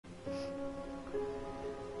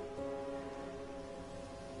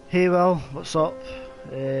Hey Will, what's up?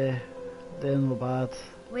 Doing no bad.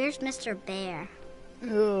 Where's Mr. Bear?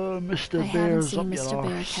 Mr. I haven't Bear's seen up your Mr.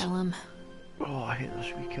 Bear, arse. Callum. Oh, I hate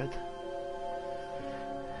this wee kid.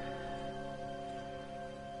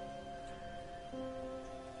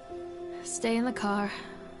 Stay in the car.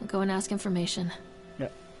 We'll go and ask information.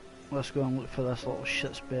 Yep, let's go and look for this little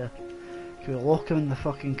shit's bear. Can we lock him in the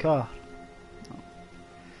fucking car? No.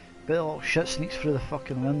 Bet the little shit sneaks through the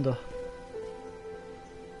fucking window.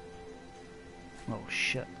 Oh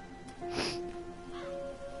shit.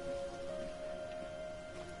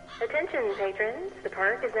 Attention patrons, the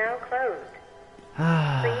park is now closed.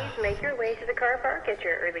 Please make your way to the car park at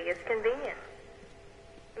your earliest convenience.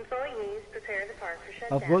 Employees prepare the park for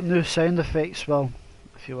shutdown. I've got new sound effects, Will,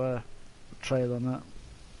 if you want to try on that.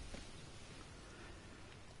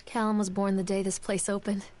 Callum was born the day this place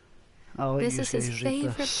opened. I'll let This you is his guys read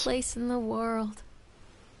favorite this. place in the world.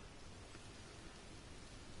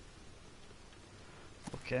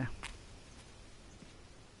 Okay.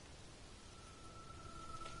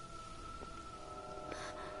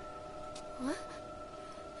 What?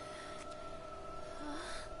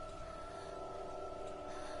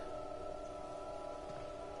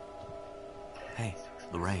 Hey,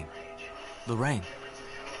 Lorraine. Lorraine.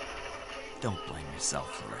 Don't blame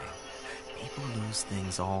yourself, Lorraine. People lose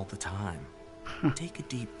things all the time. Take a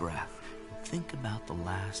deep breath and think about the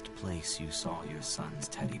last place you saw your son's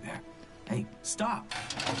teddy bear. Hey, stop!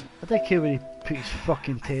 I don't care where he put his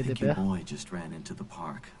fucking I teddy think bear. your boy just ran into the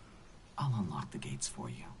park. I'll unlock the gates for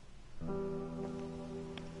you.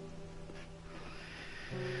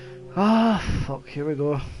 Ah, fuck, here we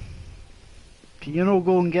go. Can you not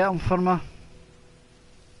go and get him for me?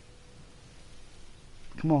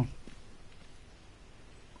 Come on.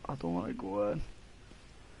 I don't want to go in.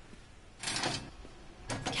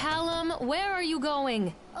 Callum, where are you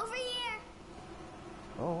going? Over here!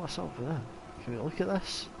 Oh, what's up there? Can we look at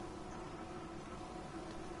this?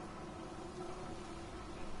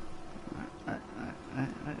 What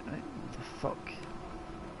the fuck?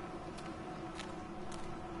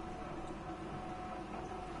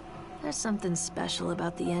 There's something special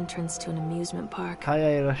about the entrance to an amusement park.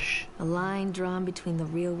 Hi Irish. A line drawn between the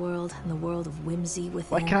real world and the world of whimsy within.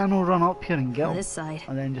 Why can't I not run up here and get On him? this side,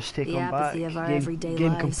 And then just take the him back. apathy of our Game, everyday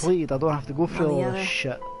game lives. completed. I don't have to go through On the all other, this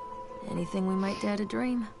shit. anything we might dare to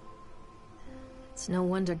dream. It's no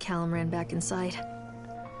wonder Callum ran back inside.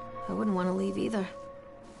 I wouldn't want to leave either.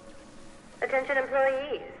 Attention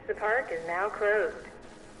employees, the park is now closed.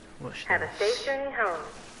 Watch Have a this. safe journey home.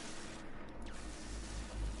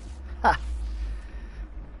 Ha!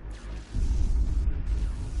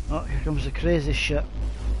 Oh, here comes the crazy shit.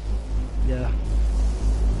 Yeah.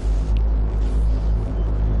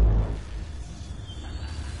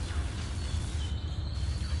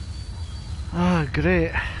 Ah,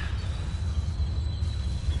 great.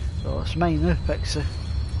 Oh, it's mine now, Pixie.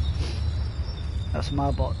 That's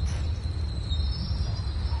my bot.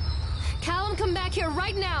 Callum, come back here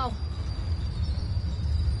right now!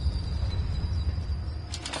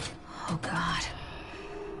 Oh God.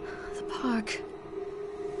 The park.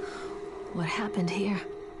 What happened here?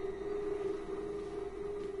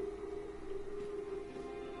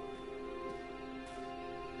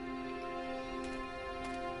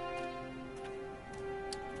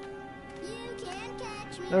 You can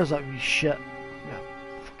catch me. There's that wee shit. Yeah,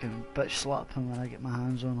 fucking bitch slap him when I get my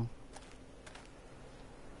hands on him.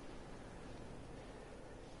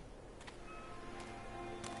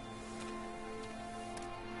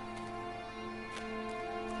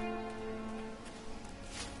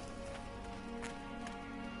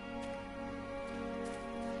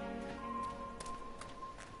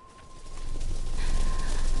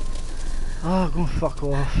 Oh, go fuck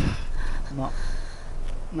off. No.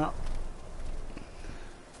 No.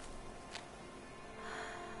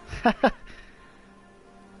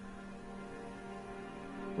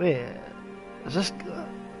 Wait, is this...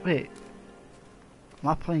 Wait. Am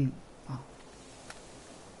I playing... Oh.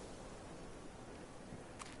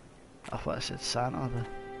 I thought it said Santa there.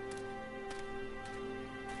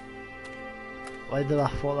 Why did I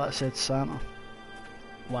thought that said Santa?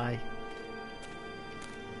 Why?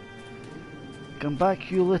 Come back,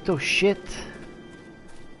 you little shit.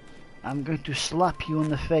 I'm going to slap you in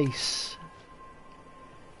the face.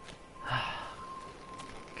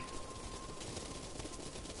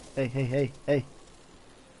 Hey, hey, hey, hey.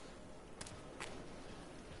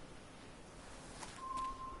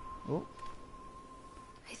 Oh.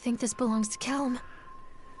 I think this belongs to Callum.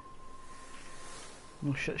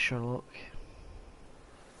 No shit, Sherlock.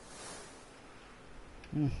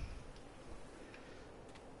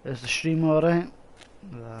 Is the stream alright?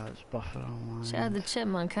 That's Buffer Online. Chad the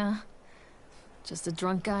Chipmunk, huh? Just a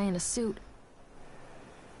drunk guy in a suit.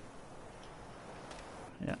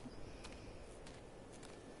 Yeah.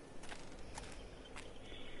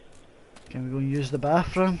 Can we go and use the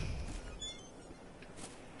bathroom?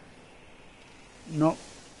 Nope.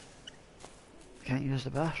 Can't use the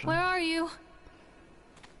bathroom. Where are you?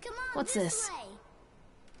 Come on, What's this?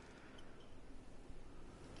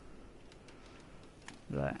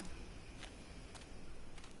 way. Right.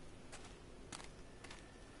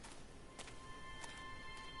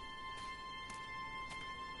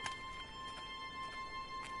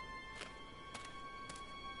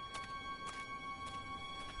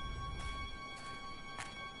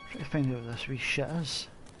 Try to find out what this wee shit is.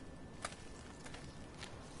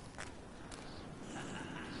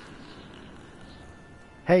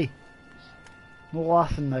 Hey! No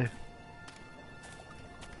laughing now.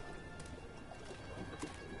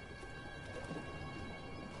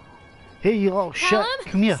 Hey, you little shit! Callum,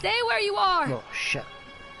 Come here! Stay where you are. Little shit!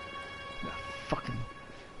 You fucking...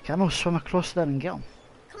 Can I swim across there and get him?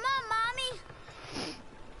 Come on, Mommy.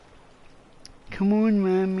 Come on,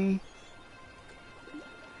 Mommy.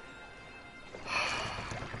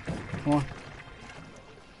 Come on.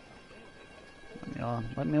 Let me on.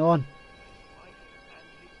 Let me on.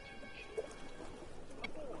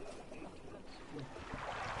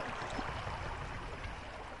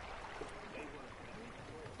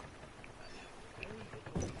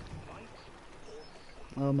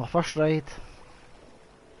 Well, my first ride.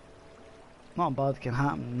 Not bad can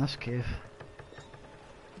happen in this cave.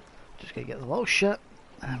 Just gotta get the little shit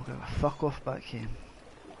and then we're gonna fuck off back here.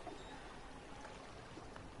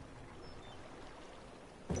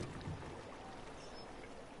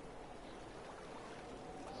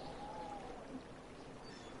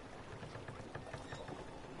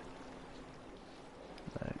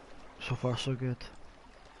 Right. So far so good.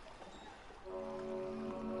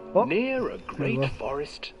 Oh, Near a we great go.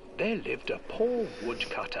 forest, there lived a poor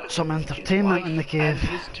woodcutter. Some his entertainment in the wife cave. And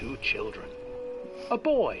his 2 children. A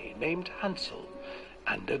boy named Hansel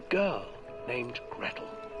and a girl named Gretel.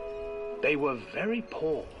 They were very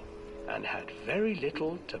poor and had very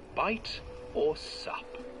little to bite or sup.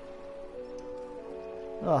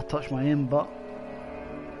 Oh, I touched my aim butt.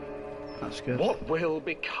 That's good. What will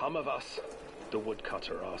become of us? The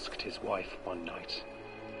woodcutter asked his wife one night.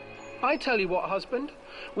 I tell you what, husband,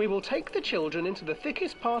 we will take the children into the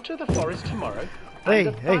thickest part of the forest tomorrow and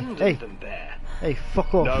abandon them there. Hey,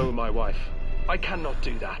 fuck off. No, my wife, I cannot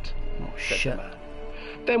do that, Oh, said shit. the man.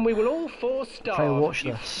 Then we will all 4 starve, watch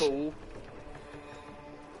you this. fool.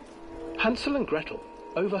 Hansel and Gretel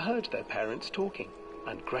overheard their parents talking,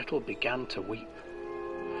 and Gretel began to weep.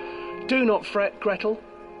 Do not fret, Gretel,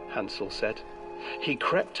 Hansel said. He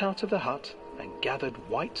crept out of the hut and gathered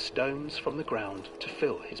white stones from the ground to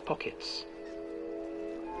fill his pockets.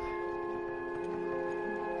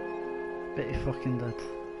 Bet he fucking did.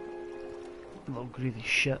 Little greedy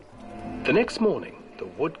shit. The next morning, the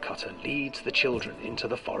woodcutter leads the children into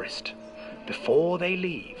the forest. Before they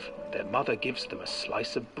leave, their mother gives them a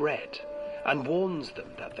slice of bread and warns them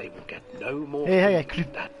that they will get no more Hey, food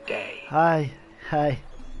creep. that day. Hi.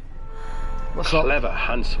 What's up? Clever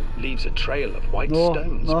Hansel leaves a trail of white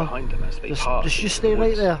stones behind them as they pass. Just you into stay the right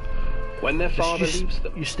woods. there. When their father Just leaves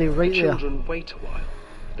them, you stay right the there. children wait a while,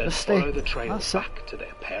 then Just stay. follow the trail That's it. back to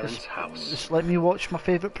their parents' house. Just let me watch my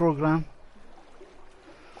favourite programme.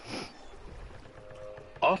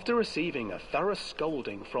 After receiving a thorough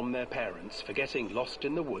scolding from their parents for getting lost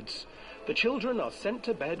in the woods, the children are sent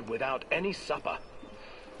to bed without any supper.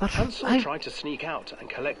 Hansel tried to sneak out and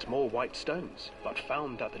collect more white stones, but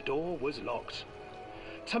found that the door was locked.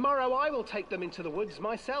 Tomorrow I will take them into the woods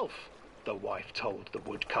myself, the wife told the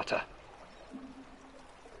woodcutter.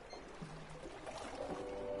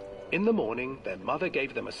 In the morning, their mother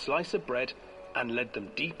gave them a slice of bread and led them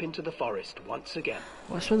deep into the forest once again.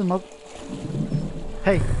 What's with the mother?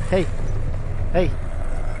 Hey.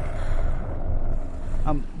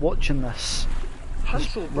 I'm watching this.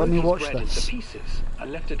 Hansel let broke me his watch bread this. into pieces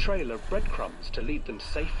and left a trail of breadcrumbs to lead them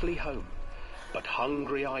safely home. But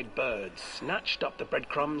hungry-eyed birds snatched up the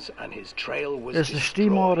breadcrumbs and his trail was Is the stream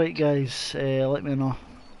destroyed. alright, guys? Let me know.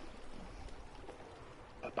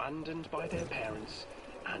 Abandoned by their parents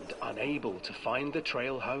and unable to find the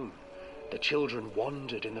trail home, the children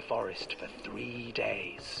wandered in the forest for 3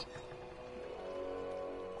 days.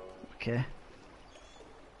 Okay.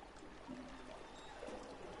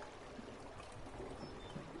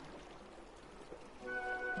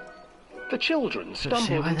 The children See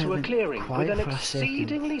stumbled why they into a went clearing with quiet an for a second?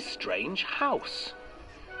 exceedingly strange house.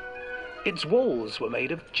 Its walls were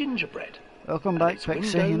made of gingerbread, Welcome back, its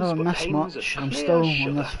Pixie. You know I windows were miss panes much. of I'm clear still on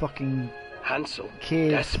sugar. this fucking Hansel,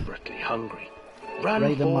 cave, desperately hungry, ran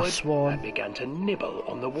riding my forward swan. and began to nibble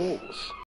on the walls.